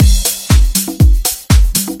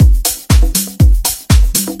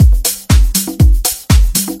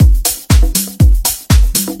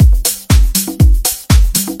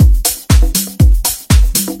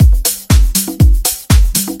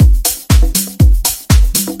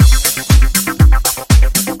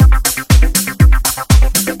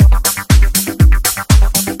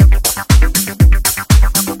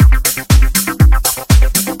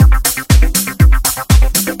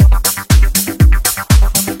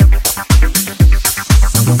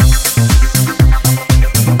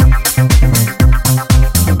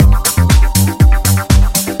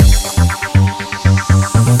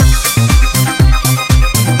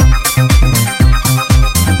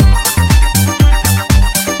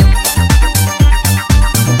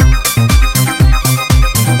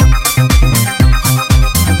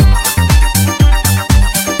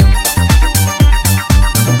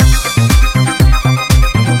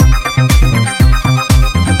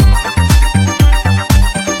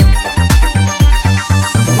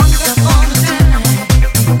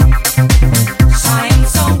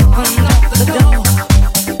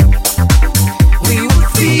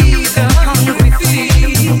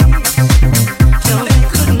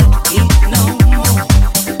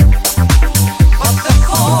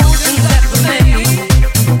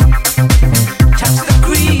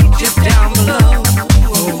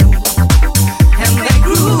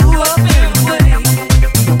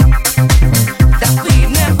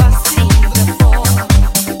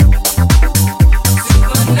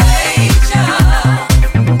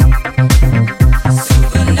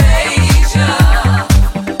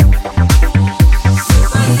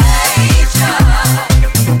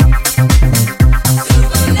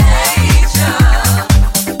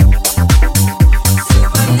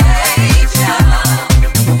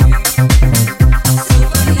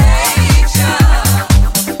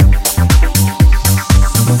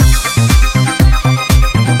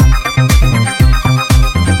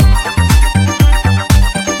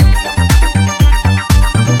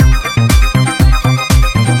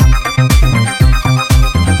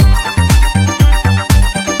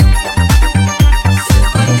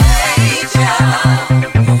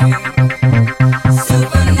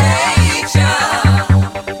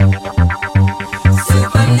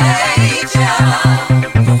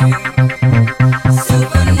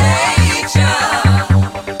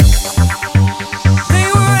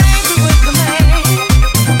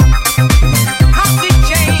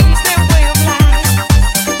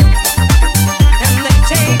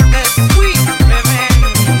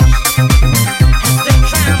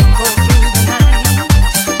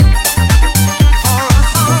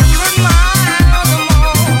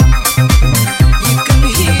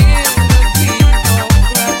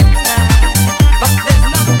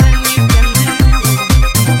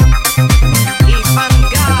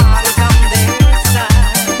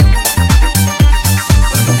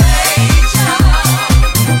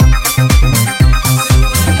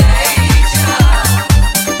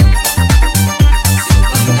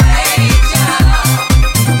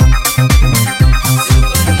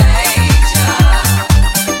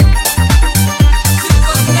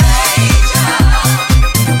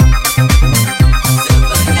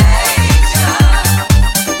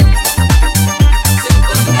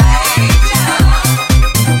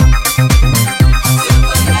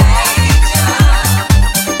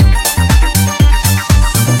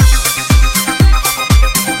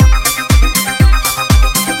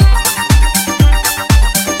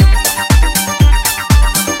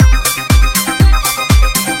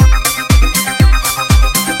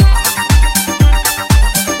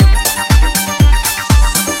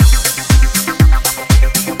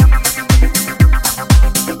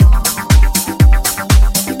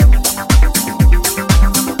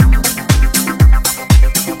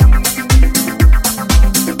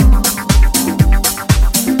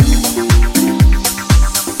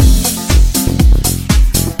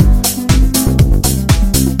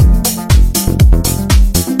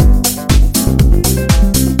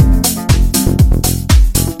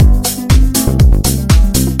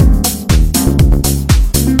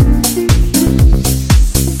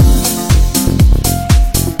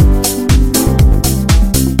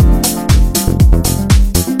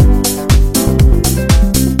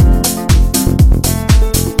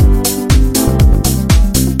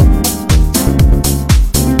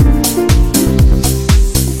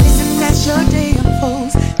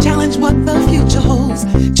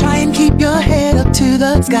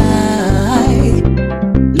the sky.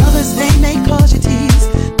 Lovers, they may cause you tease.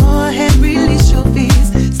 Go ahead, release your fears.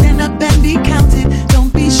 Stand up and be counted.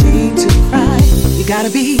 Don't be ashamed to cry. You gotta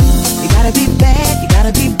be bad. You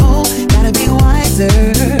gotta be bold. Gotta be wiser.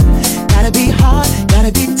 Gotta be hard.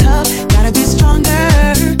 Gotta be tough. Gotta be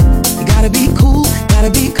stronger. You gotta be cool. Gotta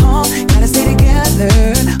be calm. Gotta stay together.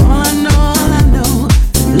 All I know,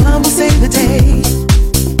 love will save the day.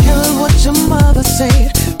 Hear what your mother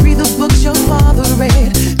said. Read the books your father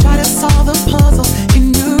read. Try to solve the puzzle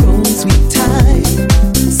in your own sweet time.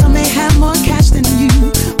 Some may have more cash than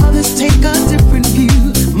you. Others take a different view.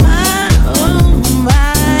 My, oh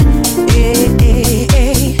my, yeah.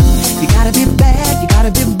 You gotta be bad, you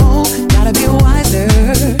gotta be bold, gotta be wiser.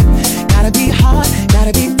 Gotta be hard,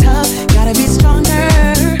 gotta be tough, gotta be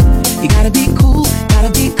stronger. You gotta be cool, gotta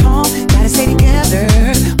be calm, gotta stay together.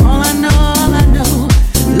 All I know,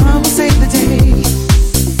 love will save the day.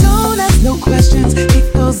 Don't ask no questions,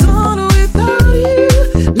 it goes on without you.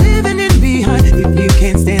 Living in behind if you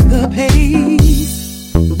can't stand the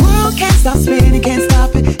pace. The world can't stop spinning, can't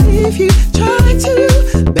stop it if you try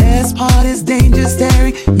to. Best part is danger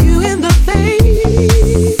staring you in the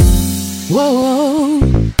face. Whoa.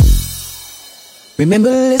 Remember,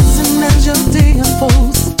 listen as your day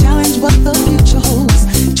unfolds. Challenge what the future holds.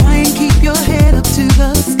 Try and keep your head up to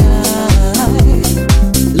the sky.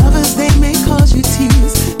 Lovers, they may cause you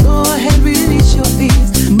tears. Go ahead, release your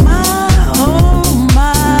fears. My, oh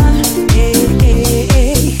my, hey.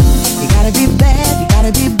 You gotta be bad, you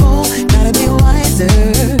gotta be bold, gotta be wiser.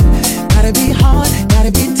 Gotta be hard,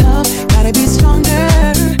 gotta be tough, gotta be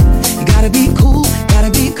stronger. You gotta be cool,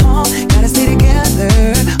 gotta be calm, gotta stay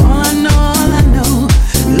together. All I know,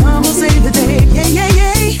 love will save the day. Yeah.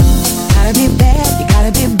 Gotta be bad, you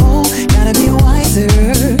gotta be bold, gotta be wiser.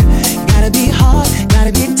 Gotta be hard,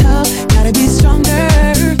 gotta be tough, gotta be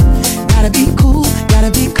stronger. Gotta be cool,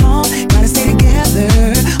 gotta be calm, gotta stay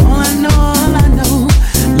together. All I know,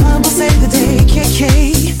 love will save the day.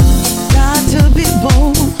 KK. Got to be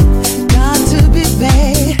bold, got to be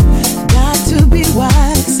bad, got to be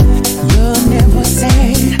wise. You're never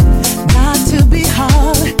sad. Got to be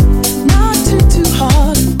hard, not too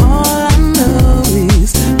hard. All I know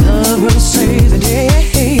is love will save the day.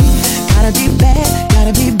 Gotta be bad,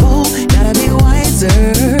 gotta be bold, gotta be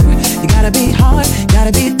wiser. You gotta be hard,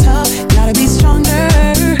 gotta be tough, gotta be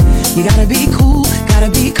stronger. You gotta be cool, gotta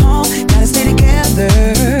be calm, gotta stay together.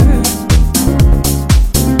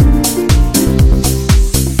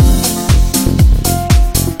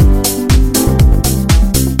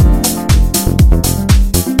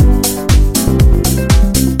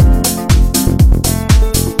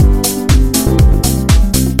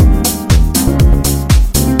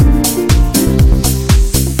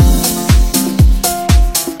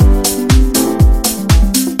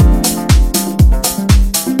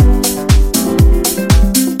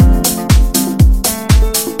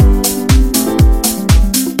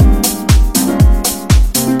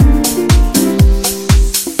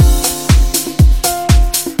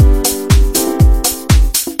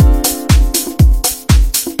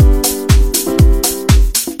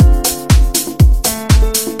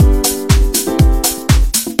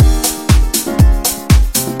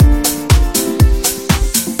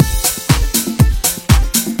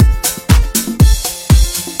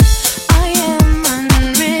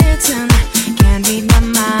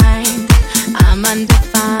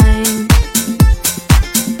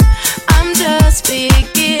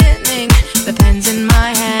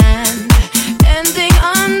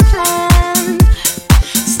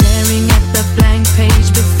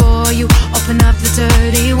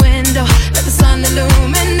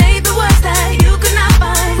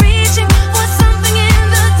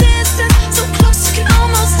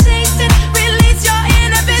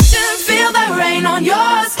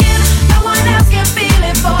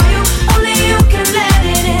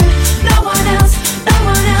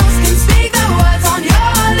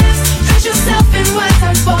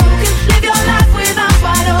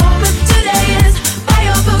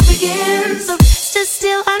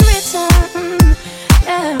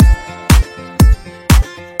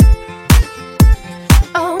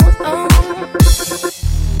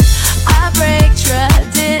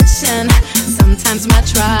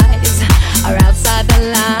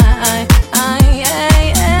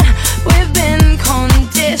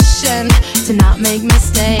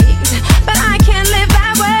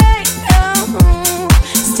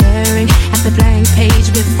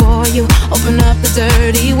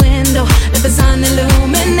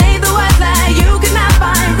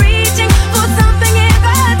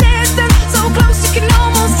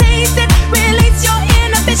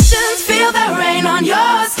 Feel the rain on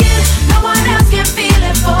your skin. No one else can feel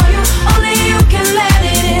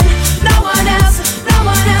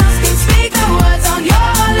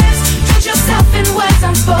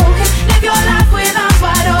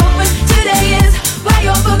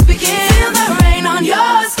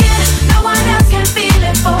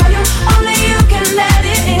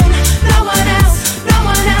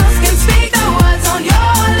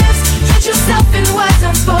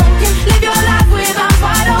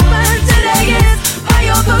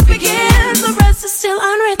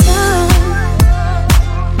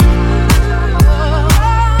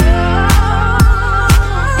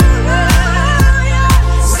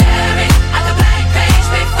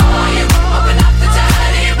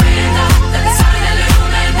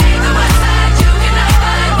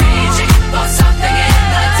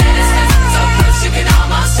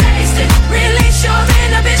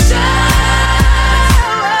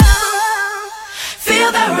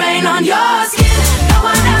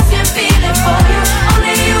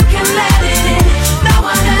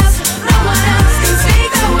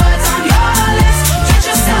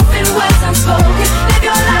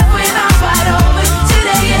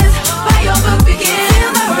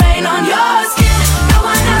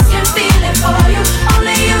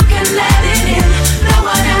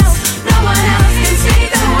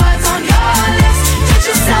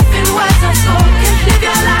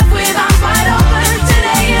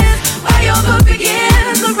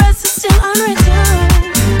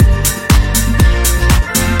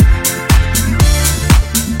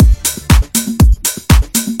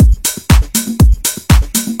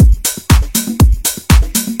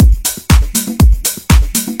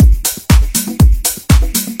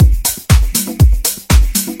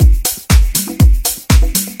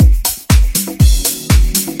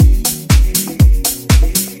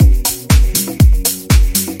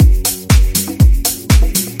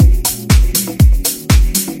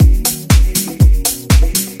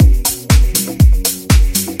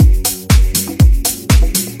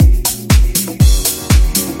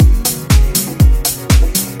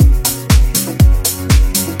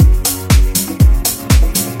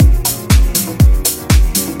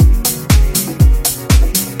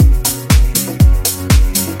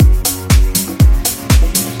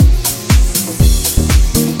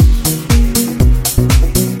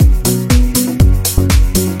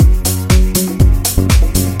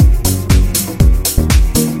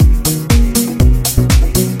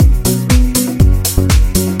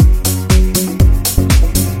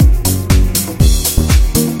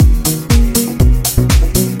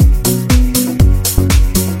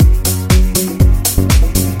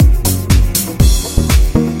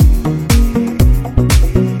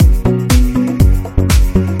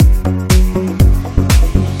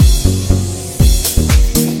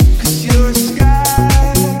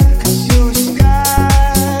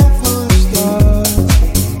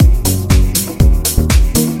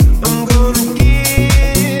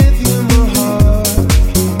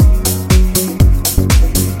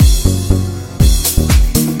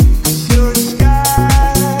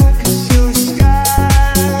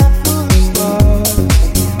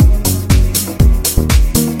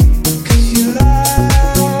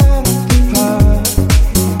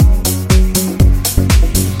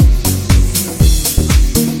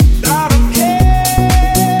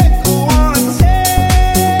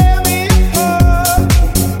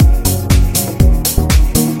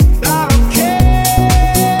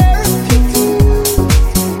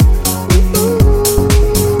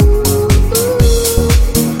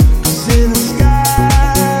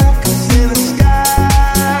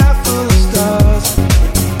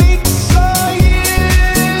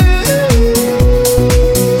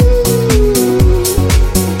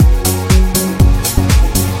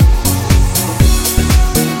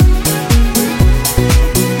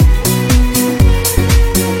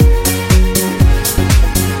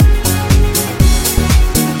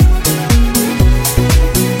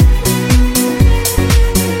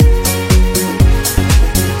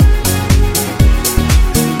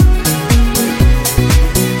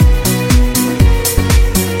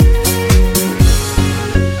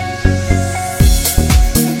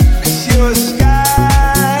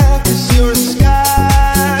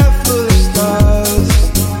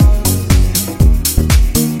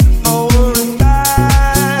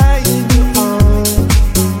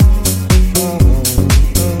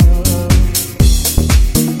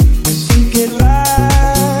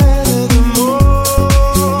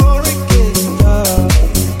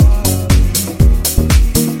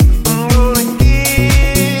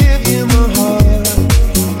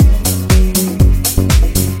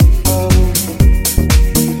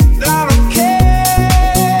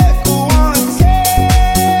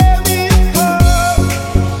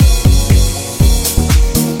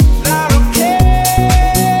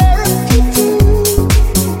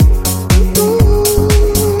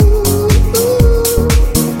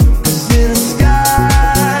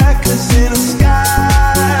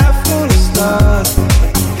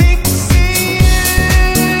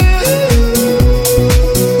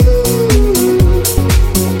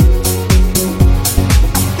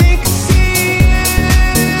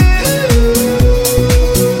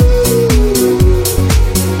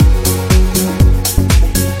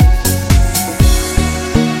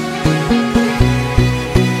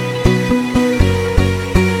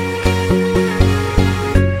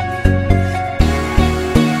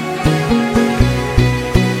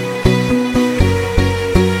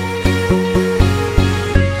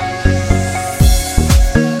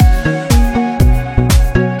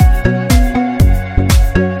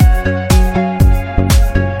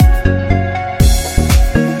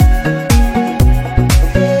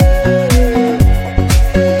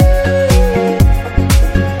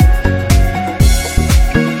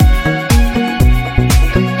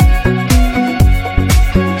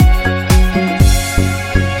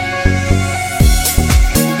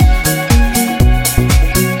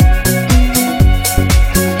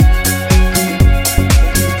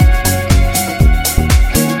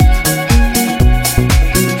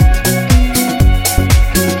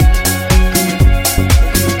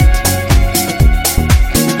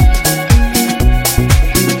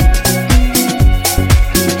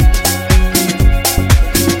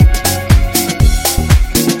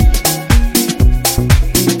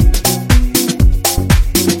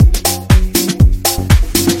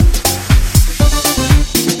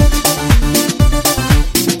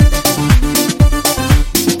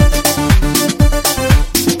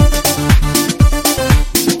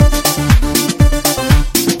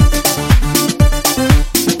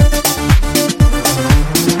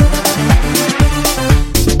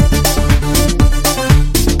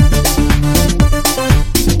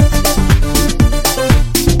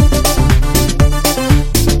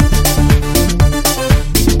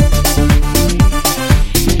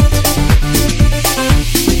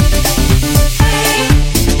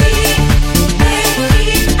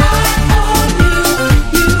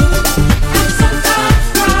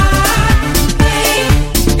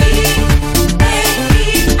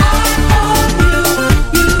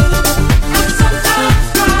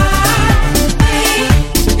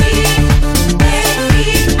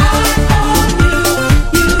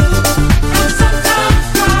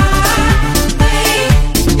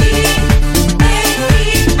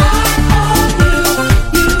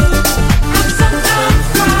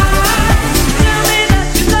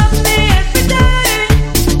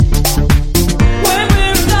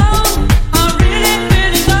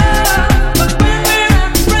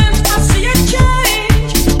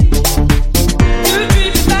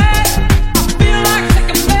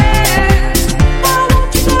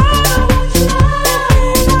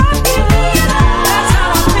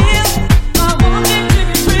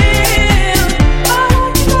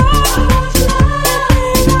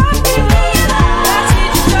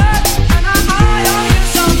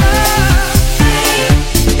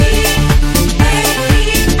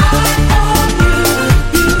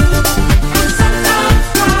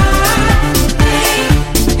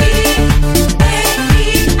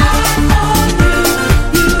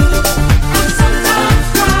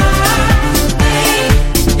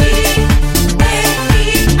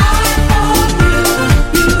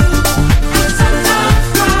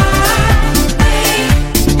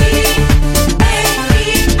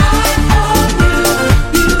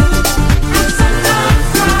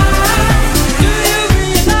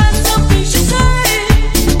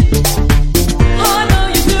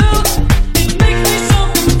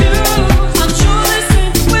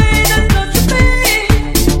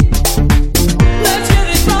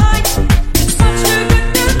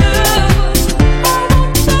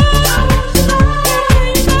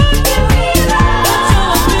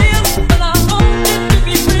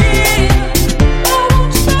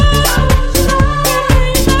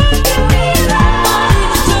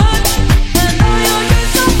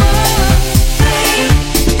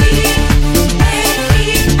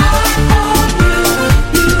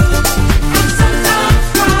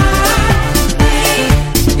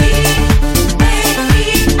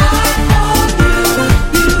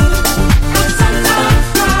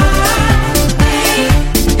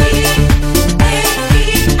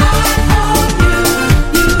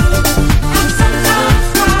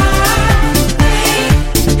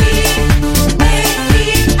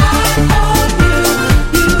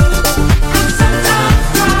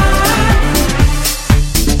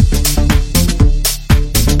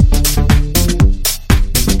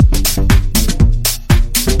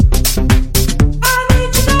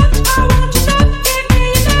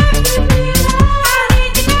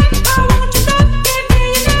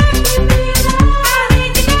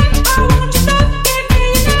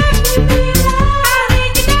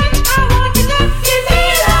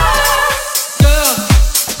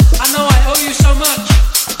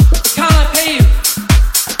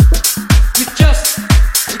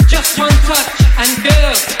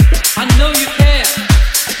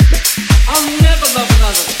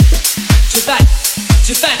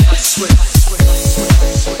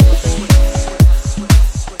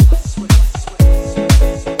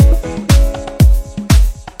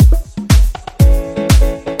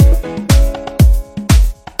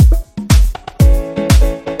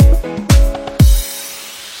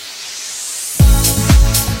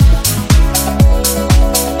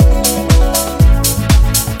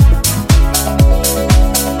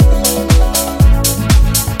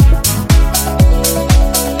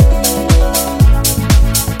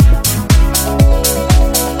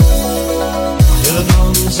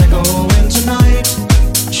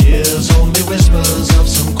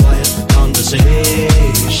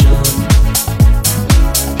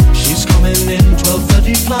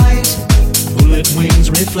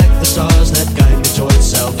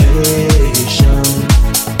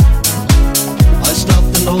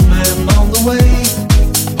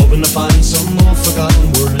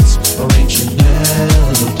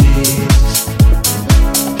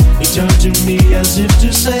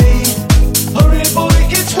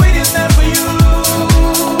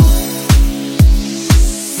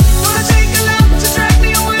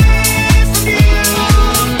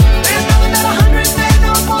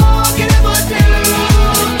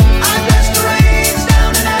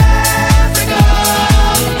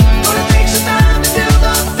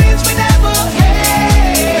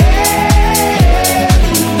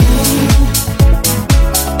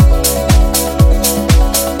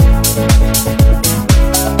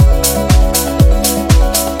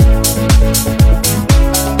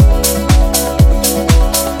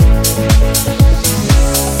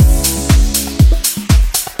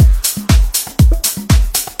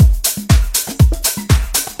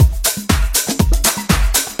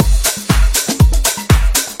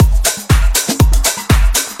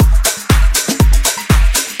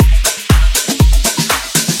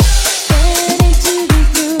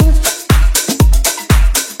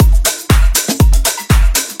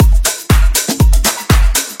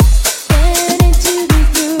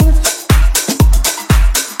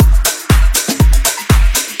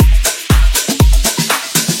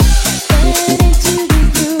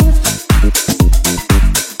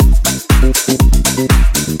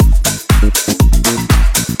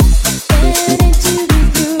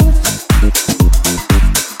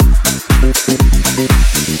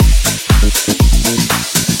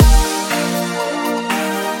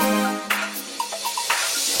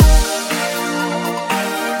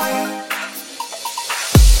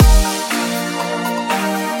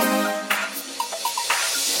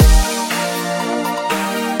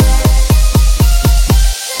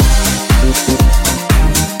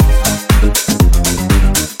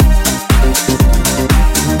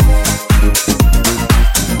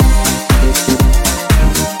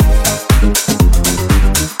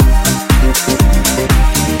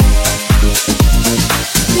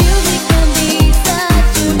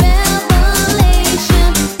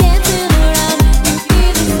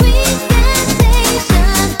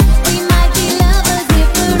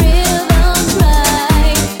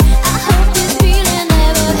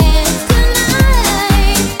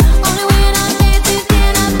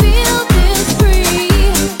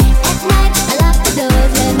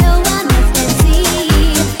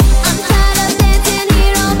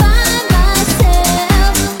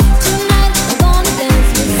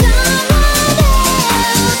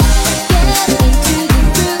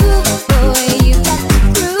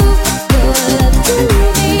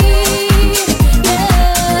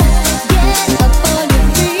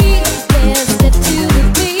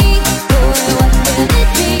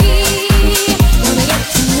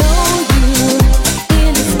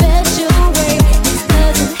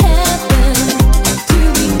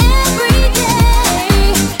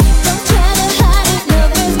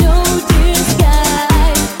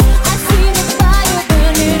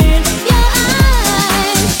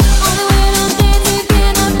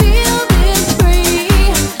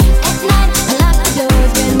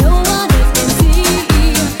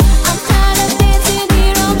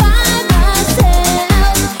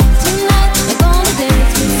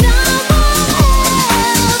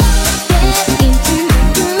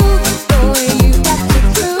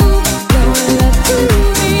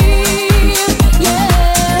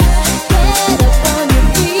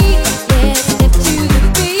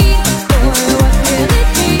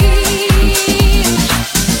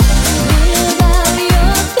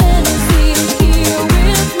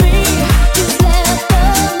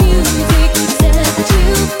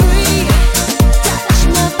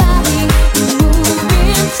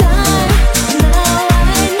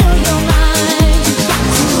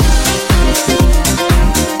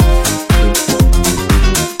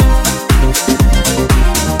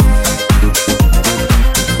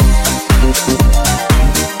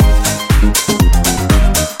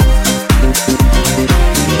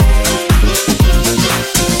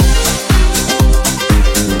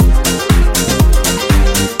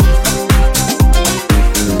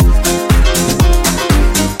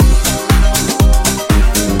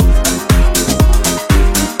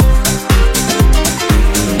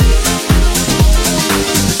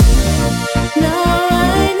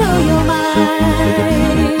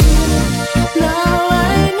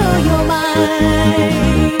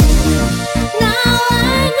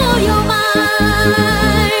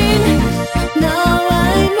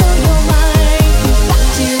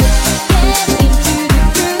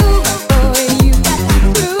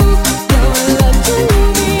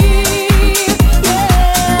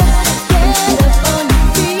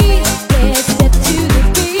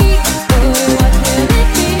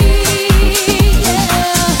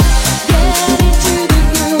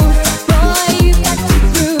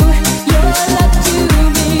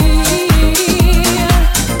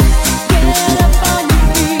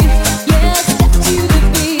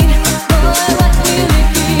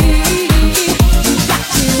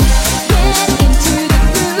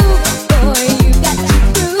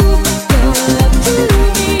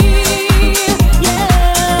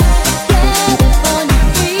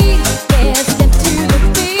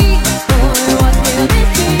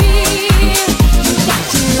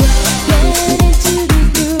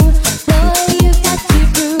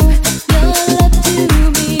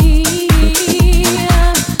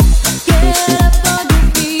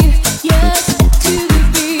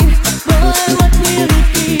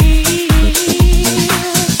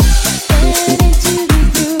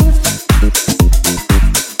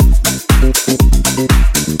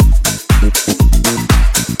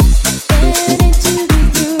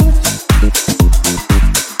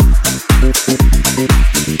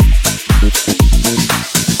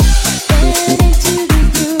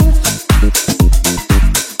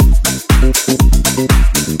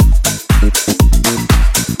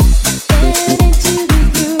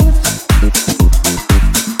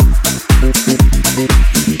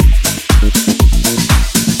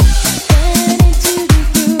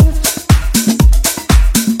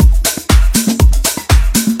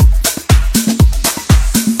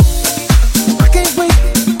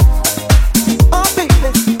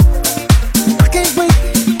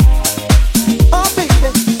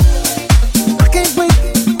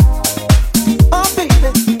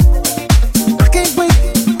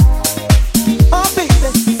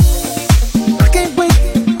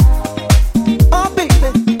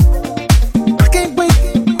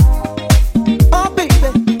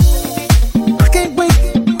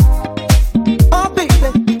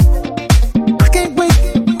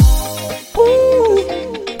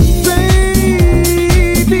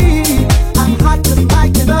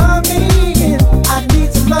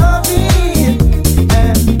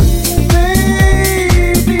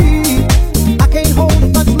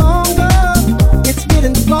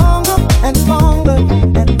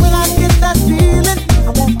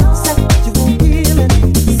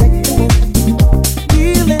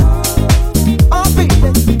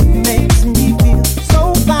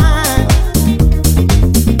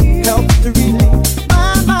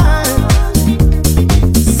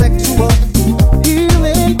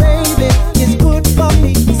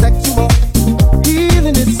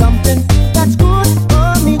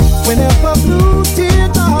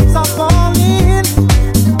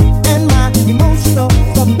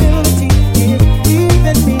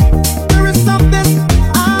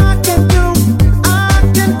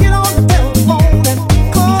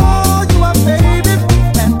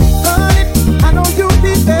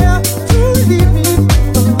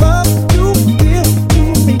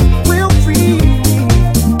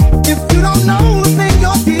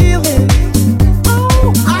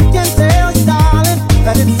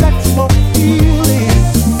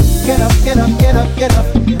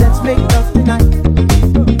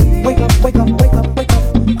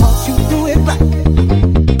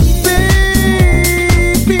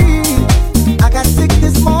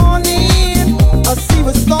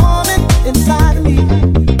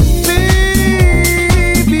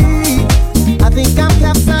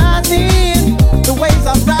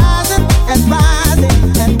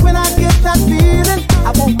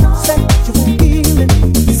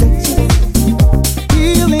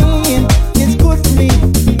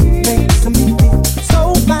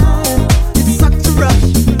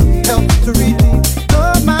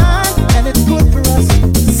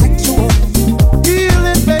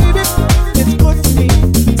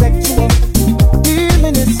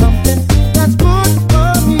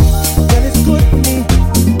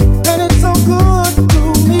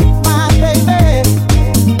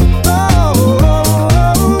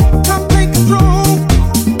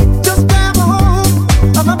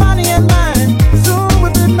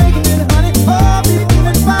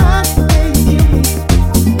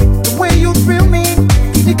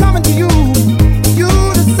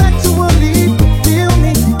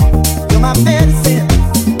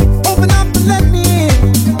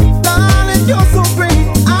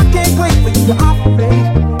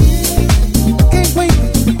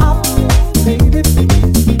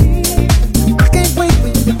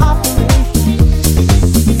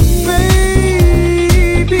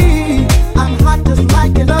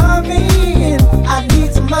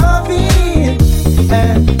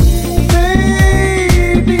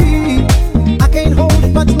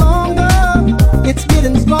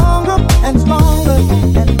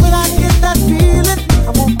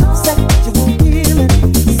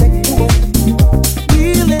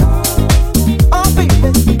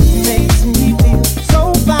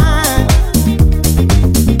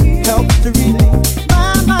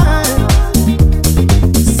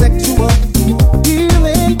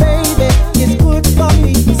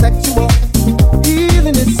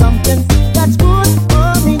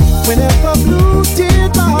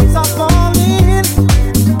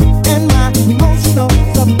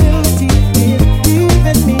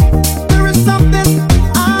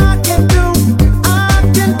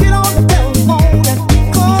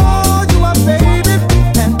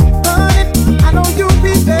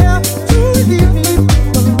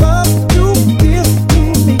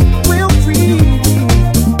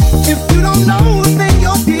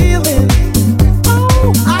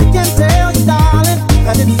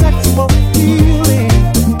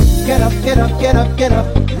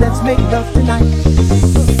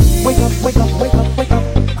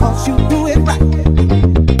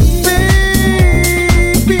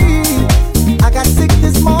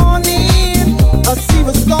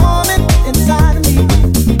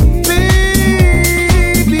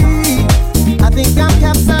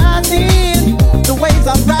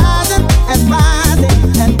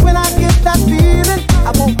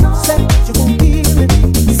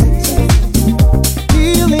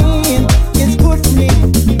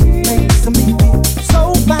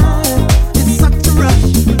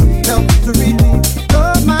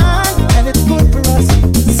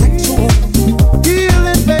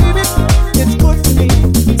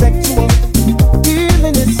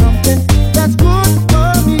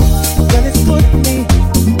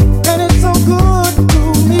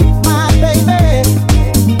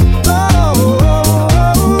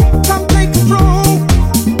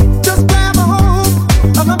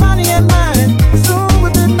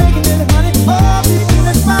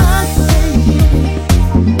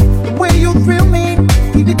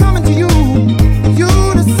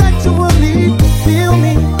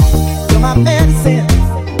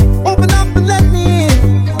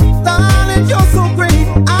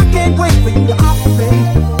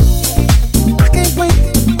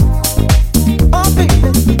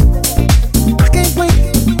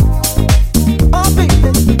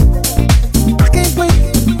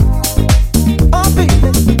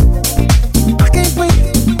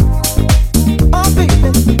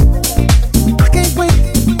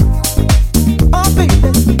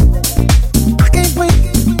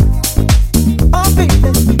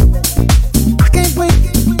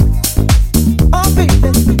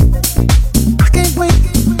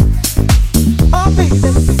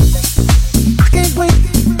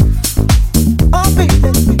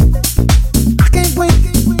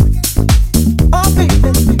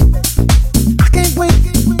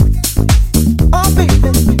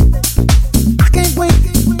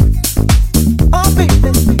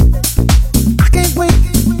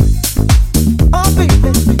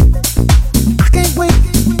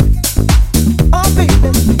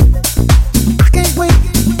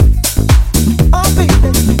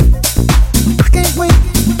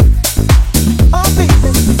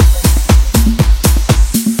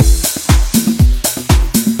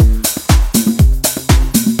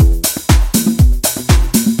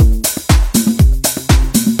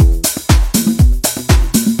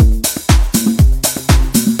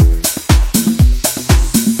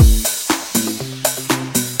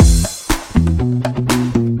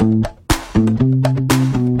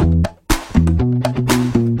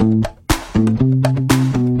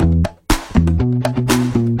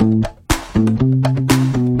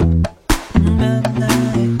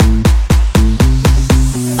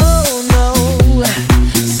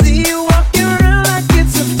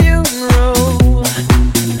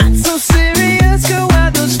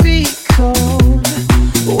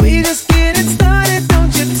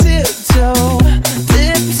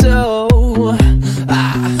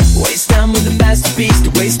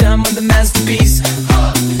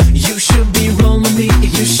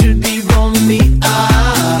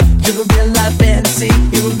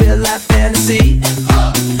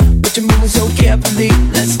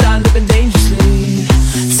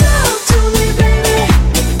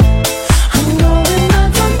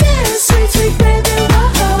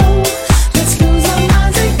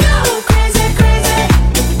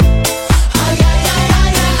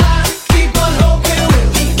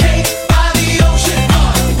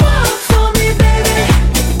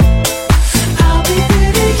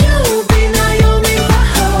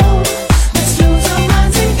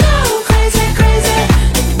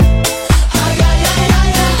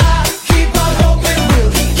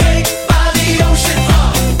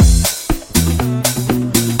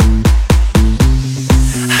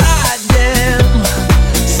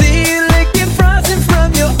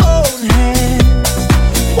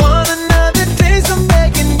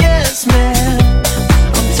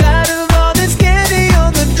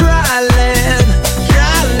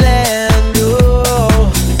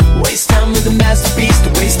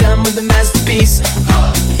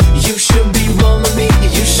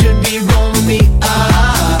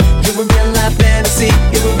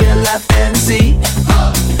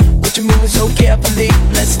so carefully.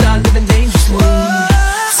 Let's start living dangerously.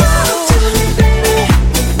 Talk to me, baby.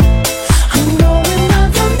 I'm going up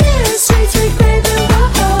from this sweet, sweet baby.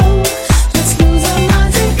 Whoa, let's lose our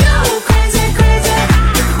minds and go crazy, crazy.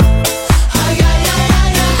 Ay, ay, ay,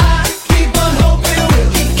 ay, ay, ay. Keep on hoping we'll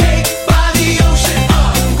be cake by the ocean.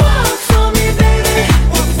 Walk for me, baby.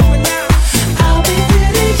 Walk for me now. I'll be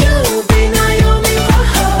pretty, you'll be Naomi.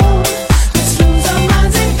 Whoa, let's lose our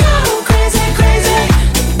minds and go crazy, crazy.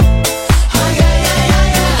 Ay, ay, ay, ay,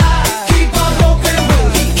 ay, ay. Keep on hoping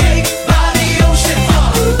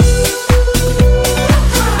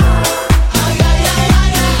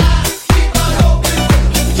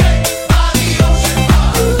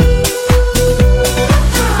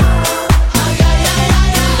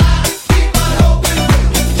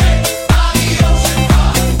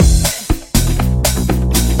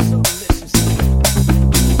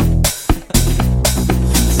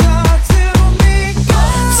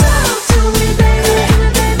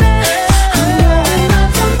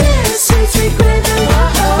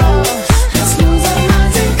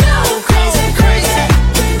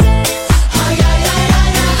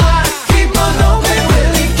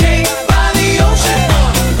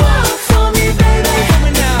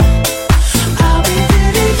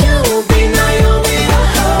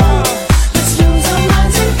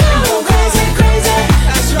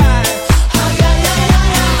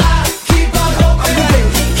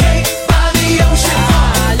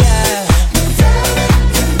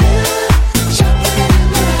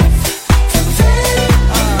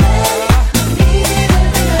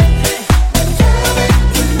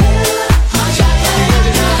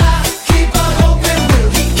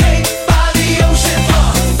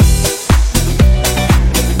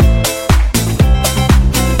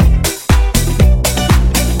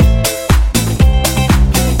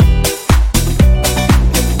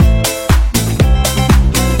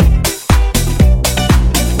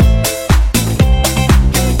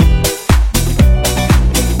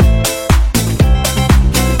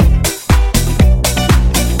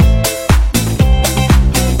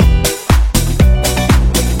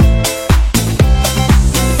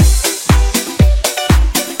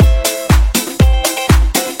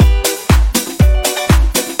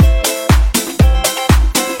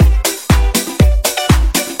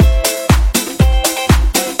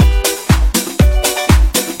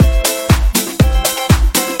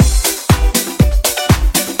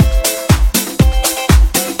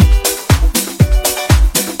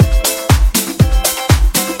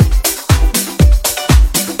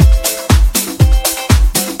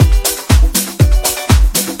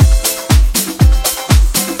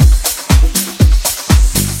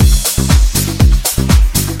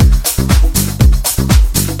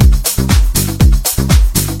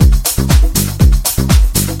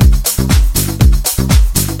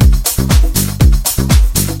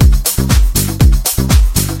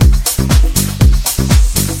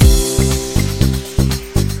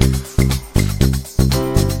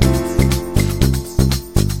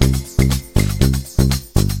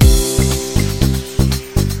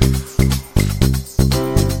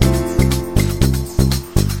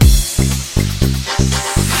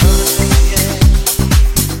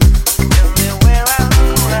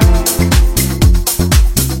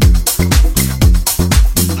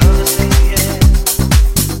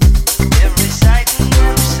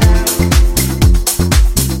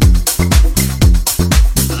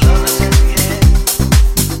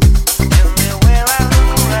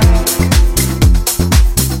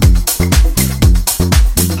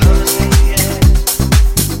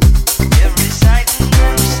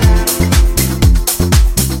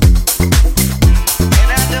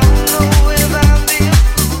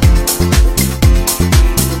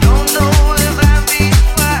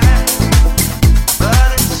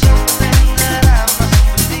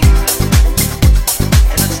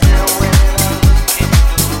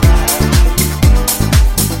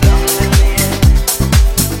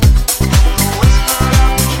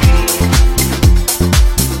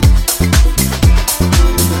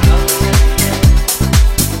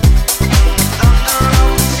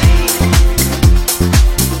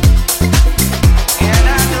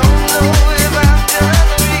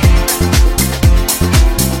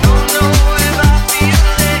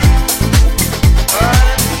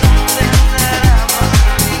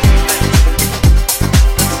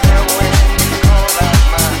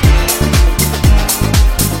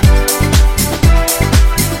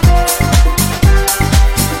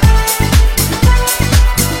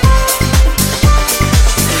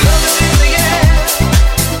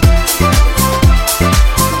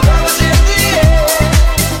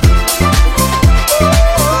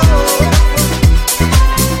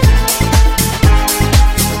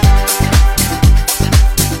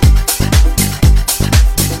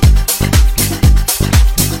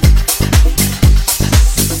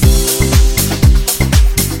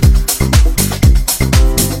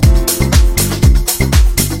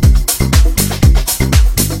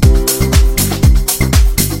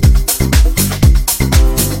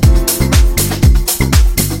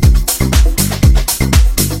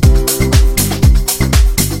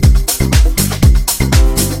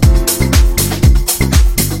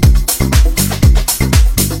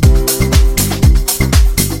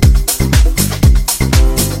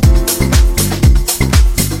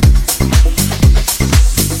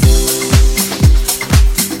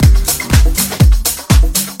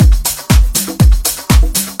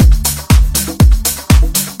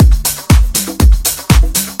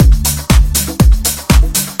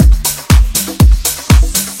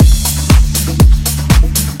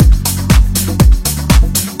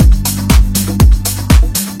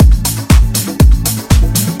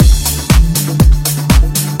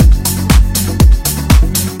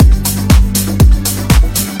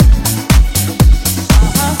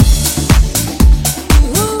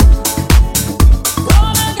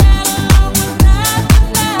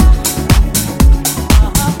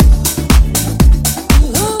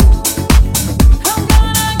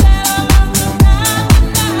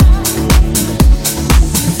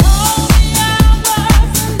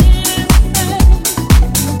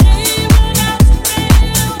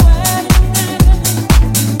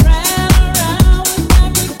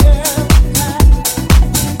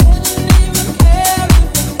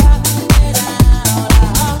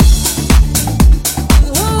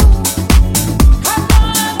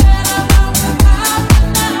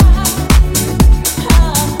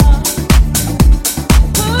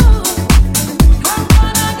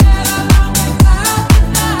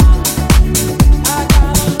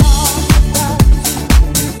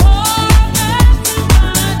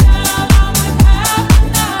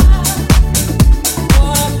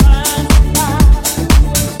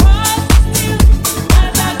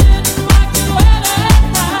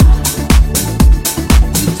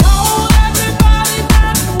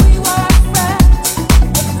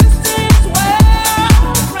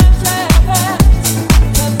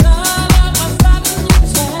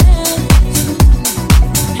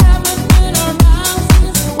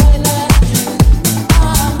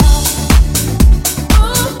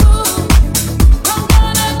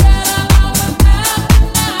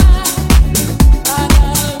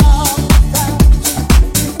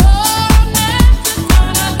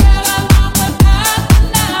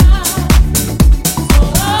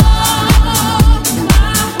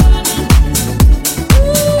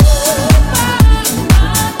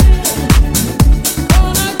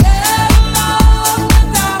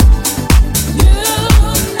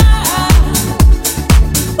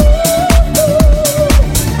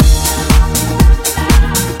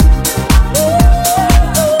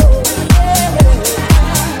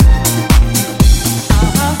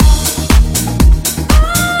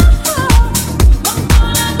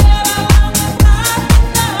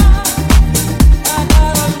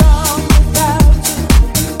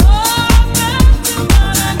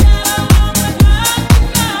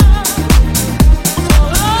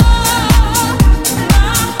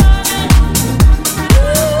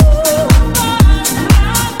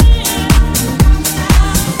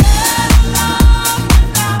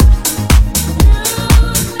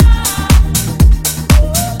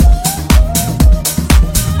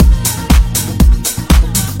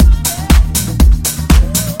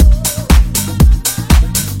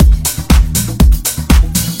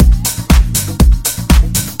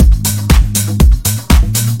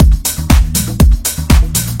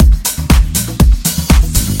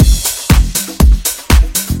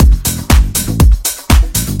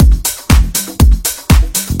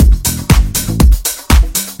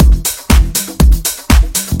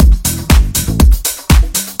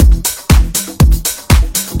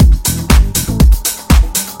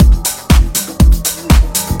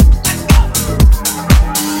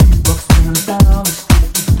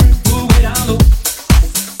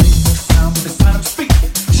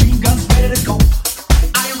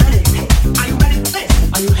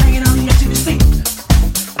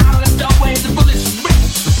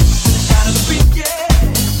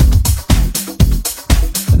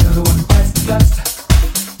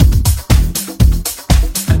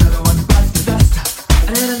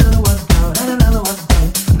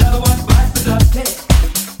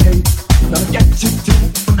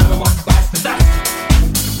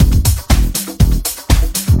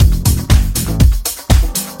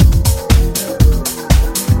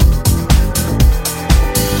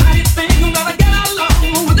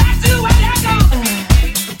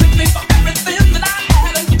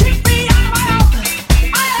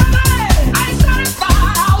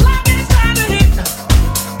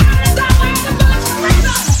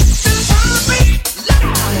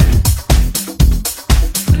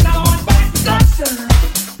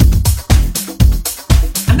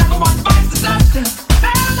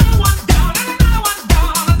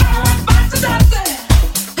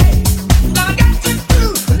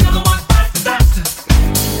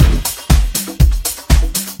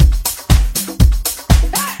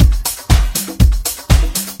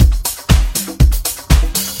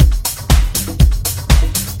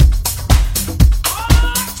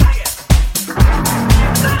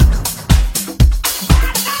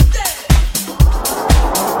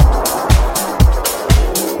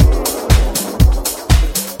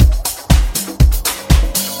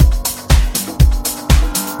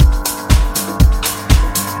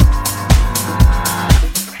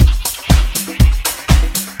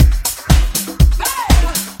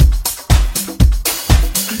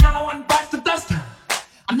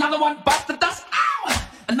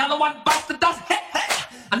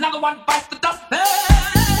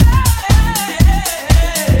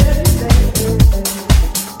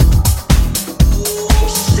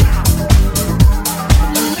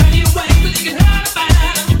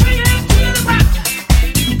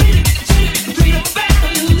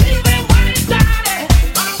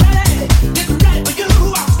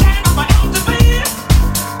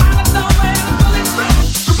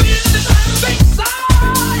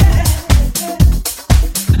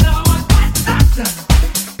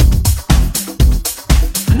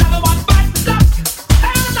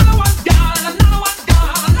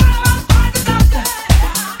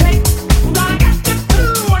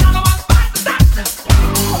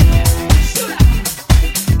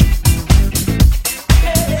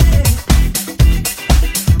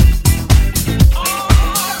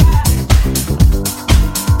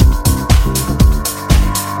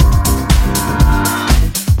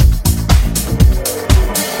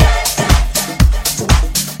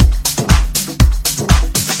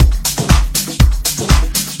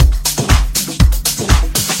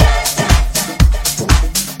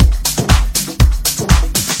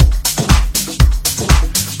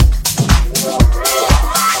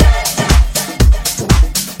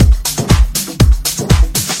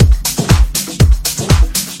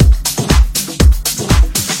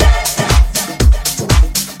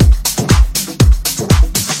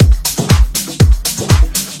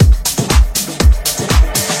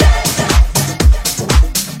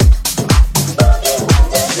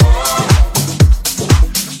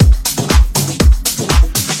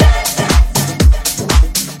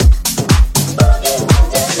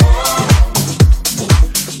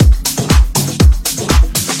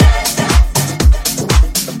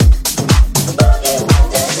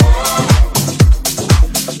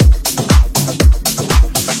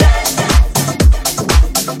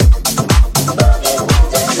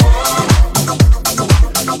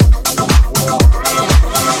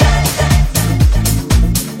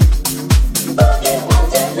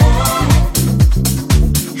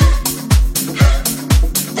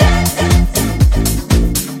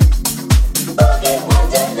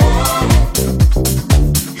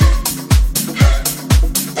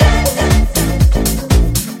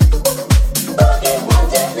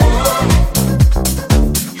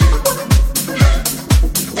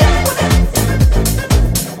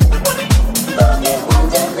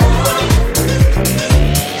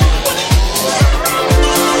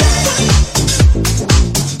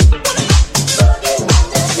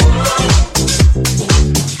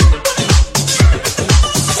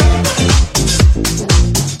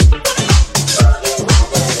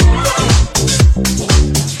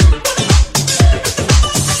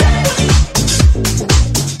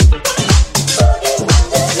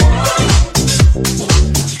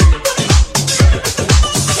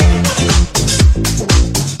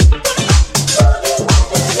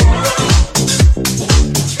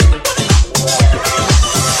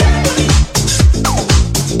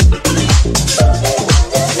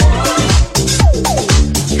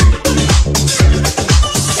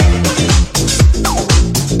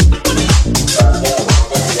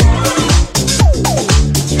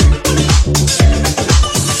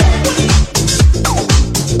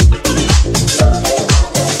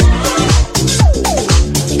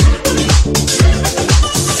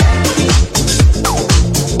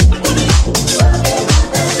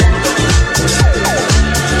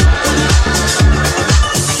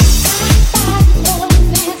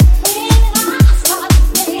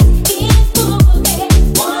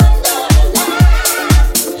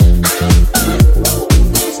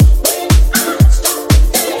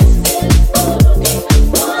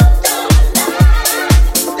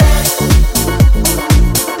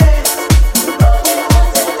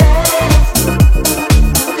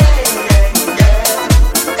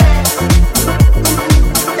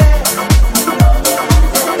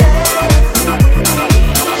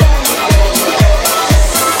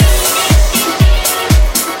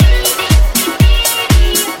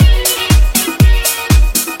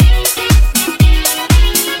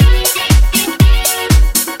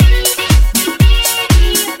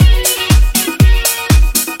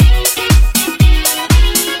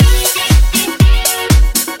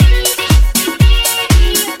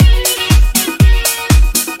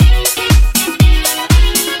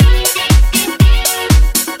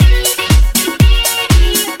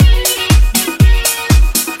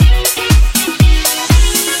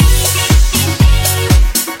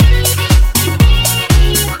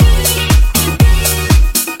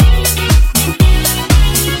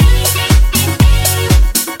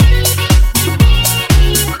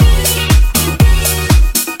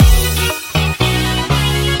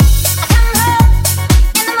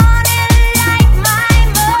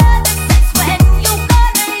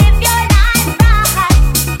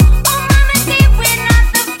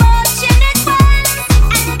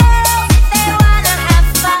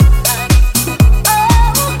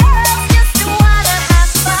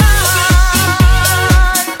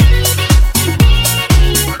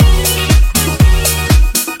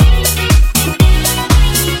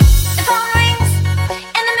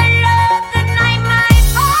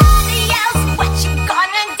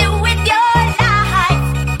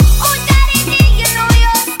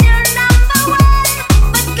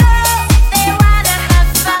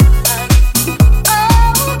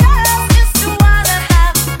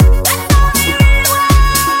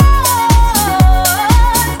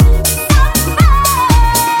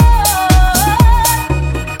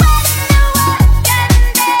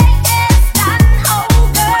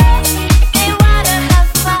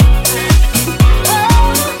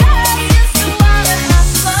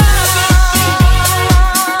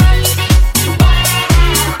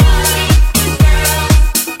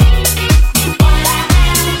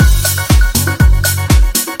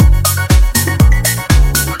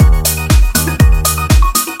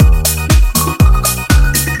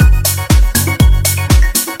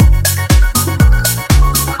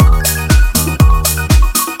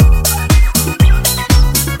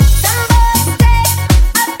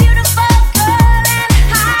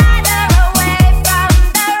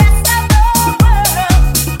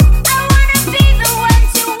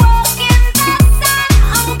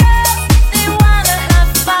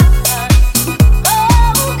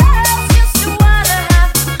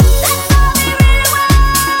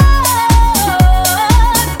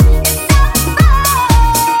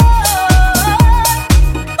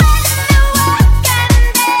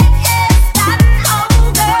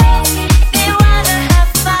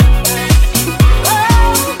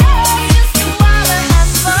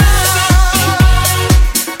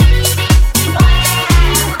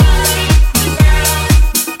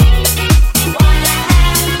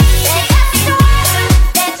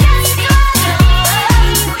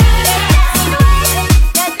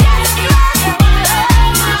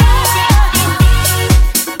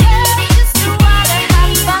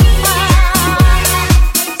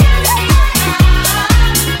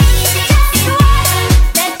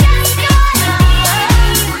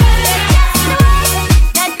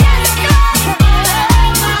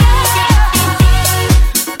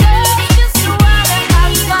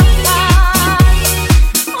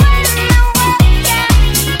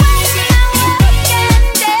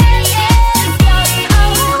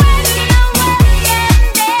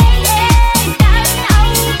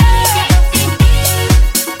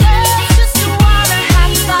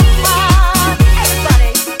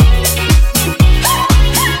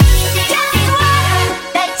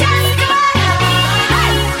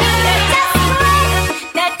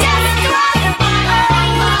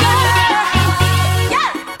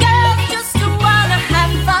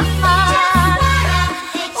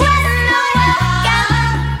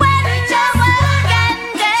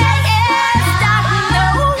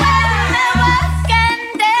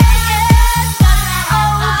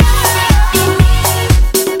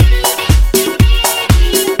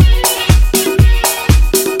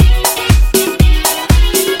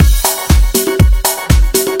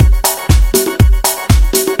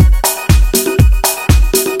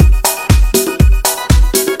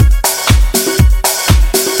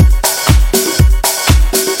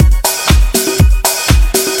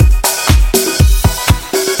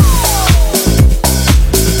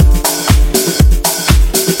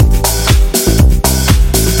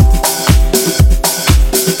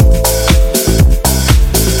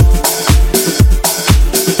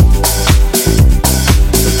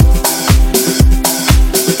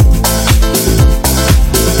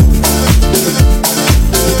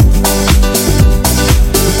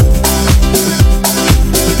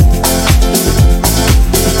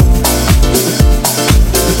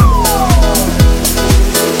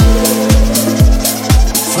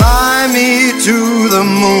me to the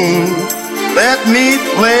moon. Let me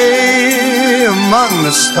play among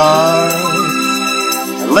the stars.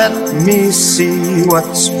 Let me see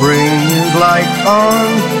what spring is like on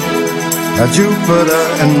Jupiter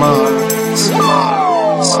and Mars.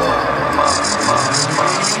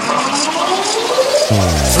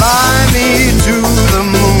 Fly me to the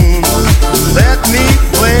moon. Let me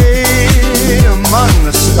play among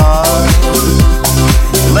the stars.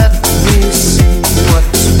 Let me see what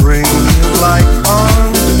spring is like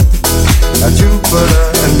on Jupiter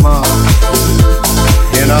and Mars.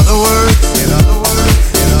 In other words,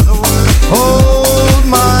 hold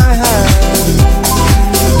my hand.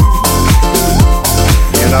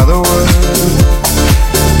 In other words,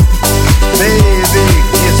 baby,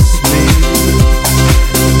 kiss me.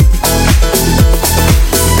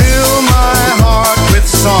 Fill my heart with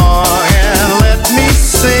song and let me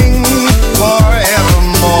sing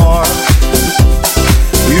forevermore.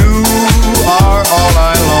 You are all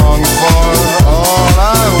I long for, all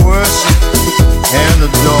I worship and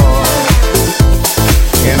adore.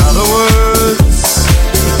 In other words,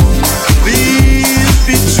 please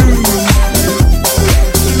be true.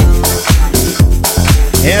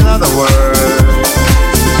 In other words,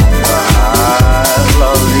 I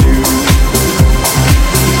love you.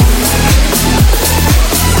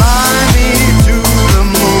 Fly me to the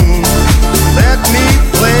moon. Let me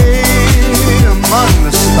play among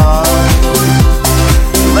the stars.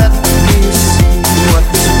 Let me see what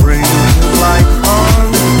spring is like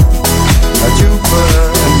on Jupiter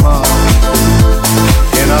and Mars.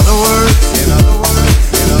 In other words,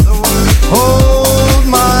 hold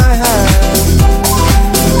my hand.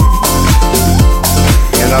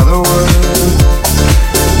 In other words,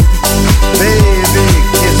 baby,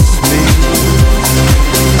 kiss me.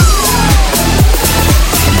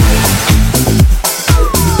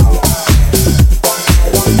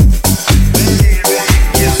 Baby,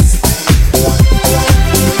 kiss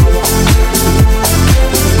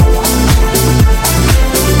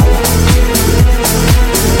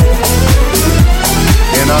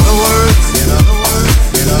In other words,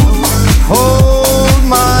 hold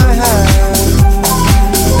my hand.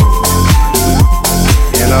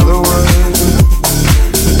 In other words,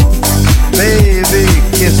 baby,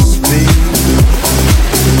 kiss me.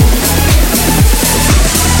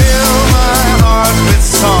 Fill my heart with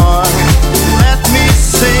song. Let me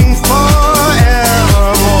sing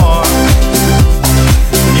forevermore.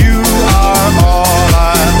 You are all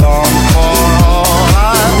I long for, all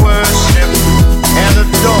I worship and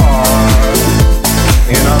adore.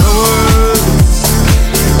 In other words,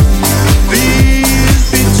 please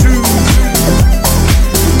be true.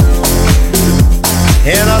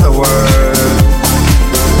 In other words,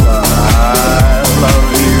 I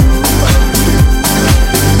love you.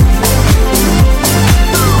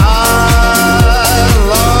 I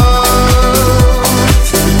love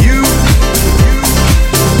you.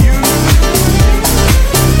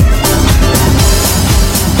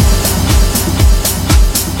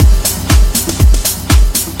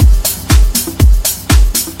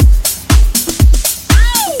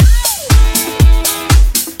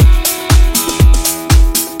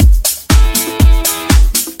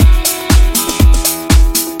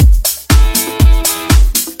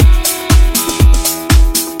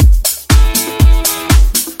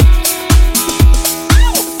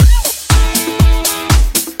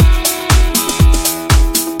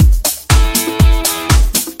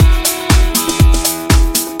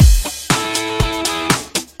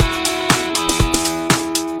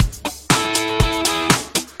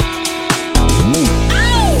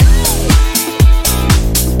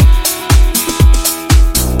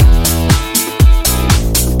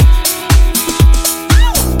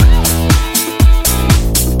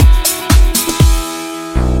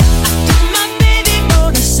 My baby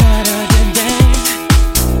on a Saturday day,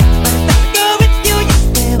 but if I go with you, you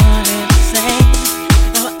stay wanting to say.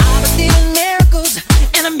 Now I believe in miracles,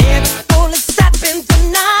 and a miracle is happening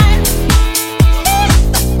tonight.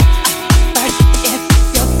 But if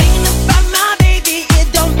you're thinking about my baby, it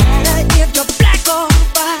don't matter if you're black or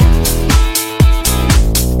white.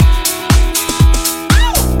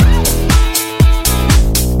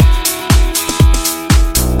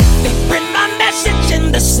 They print my message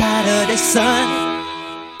in the Saturday Sun.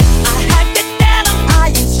 I had to tell 'em I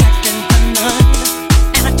ain't second to none,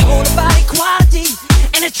 and I told about equality,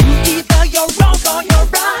 and it's true either you're wrong or you're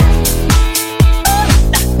right.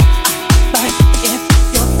 But if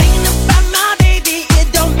you're thinking about my baby, it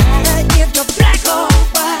don't matter if you're black or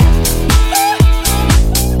white.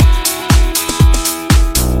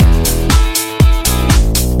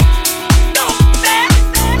 Don't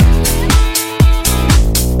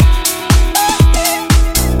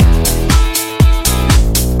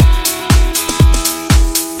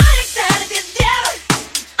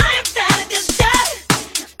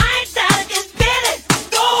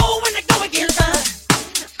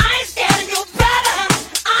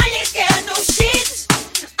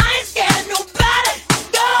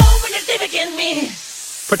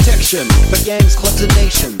nation, but gangs, clubs, and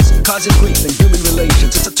nations, causing grief in human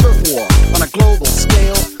relations. It's a turf war on a global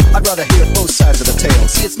scale. I'd rather hear both sides of the tale.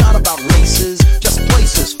 See, it's not about races, just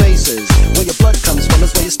places, faces. Where your blood comes from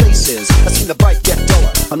is where your space is. I've seen the bright get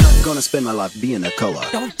duller. I'm not gonna spend my life being a color.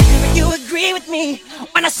 Don't tell me you agree with me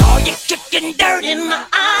when I saw you kicking dirt in my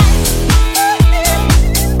eyes.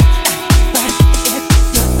 But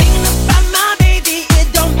if you're thinking about my baby, it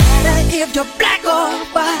don't matter if you're black or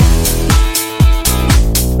white.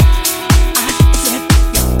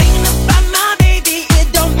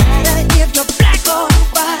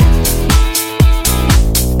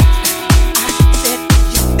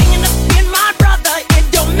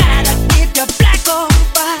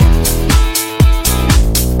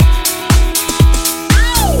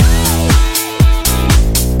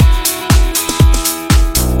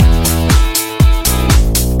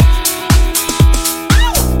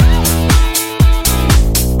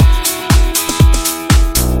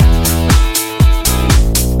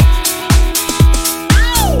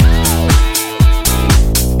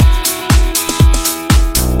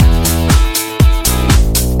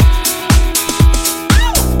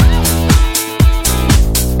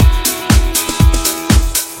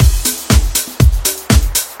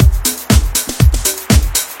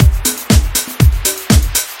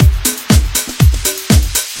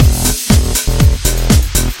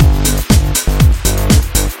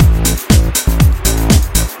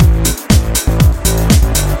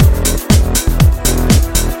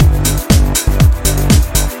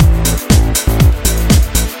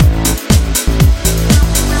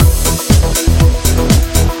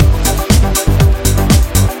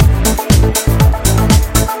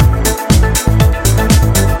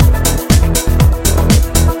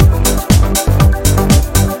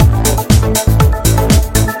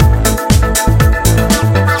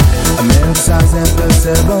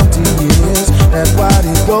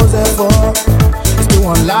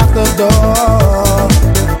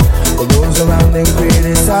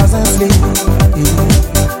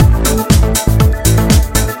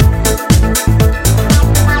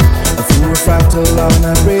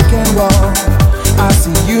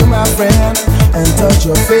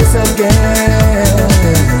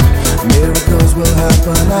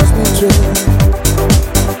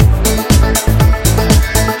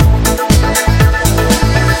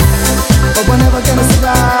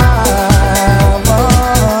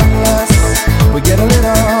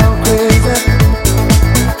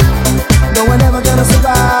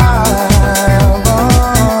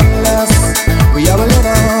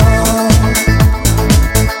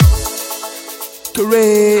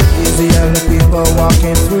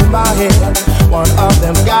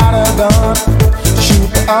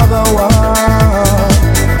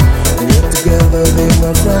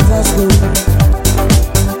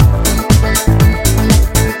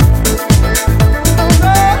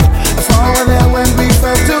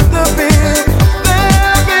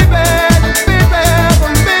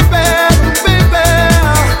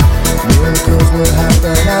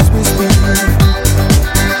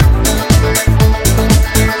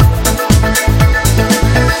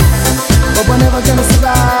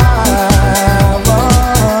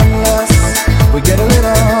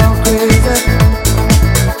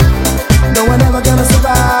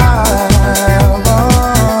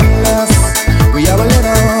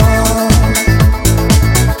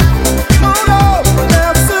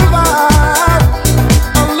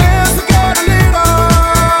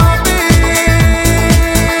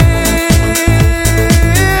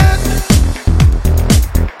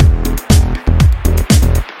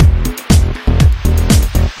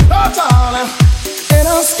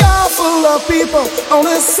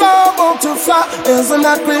 Isn't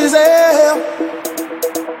that crazy?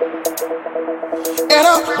 In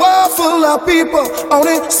a world full of people,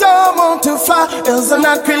 only some want to fly. Isn't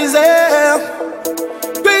that crazy?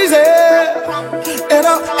 Crazy. In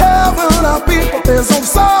a heaven of people, there's only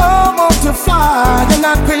some want to fly. Isn't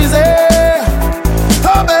that crazy?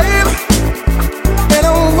 Oh, baby. In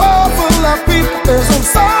a world full of people, there's only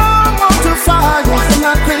some want to fly. Isn't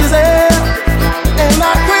that crazy? Ain't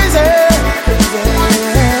that crazy?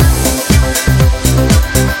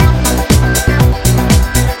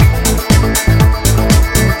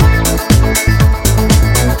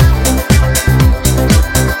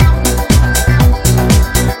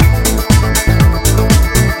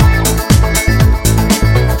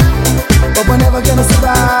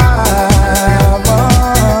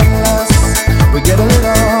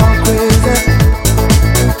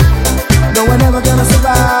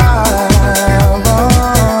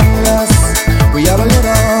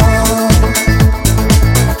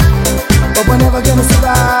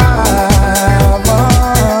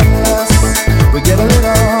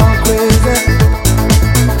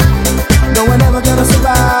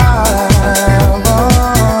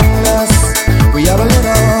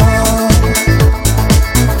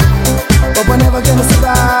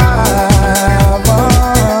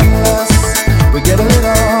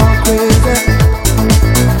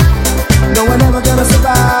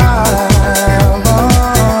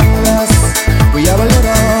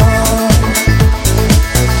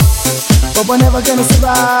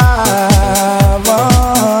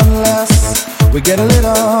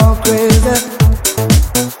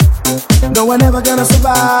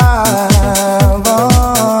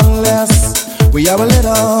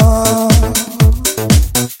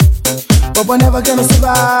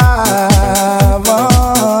 survive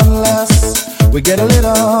unless we get a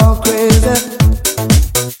little crazy.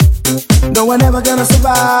 No, we're never gonna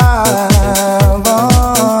survive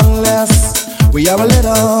unless we are a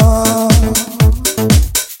little.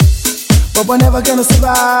 But we're never gonna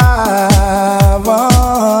survive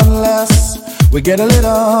unless we get a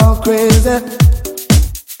little crazy.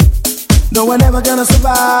 No, we're never gonna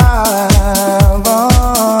survive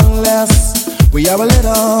unless we are a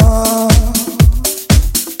little.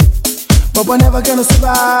 But we're never gonna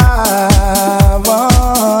survive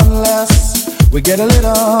unless we get a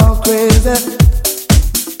little crazy.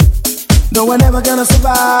 No, we're never gonna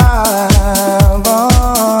survive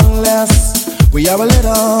unless we are a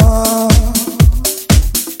little.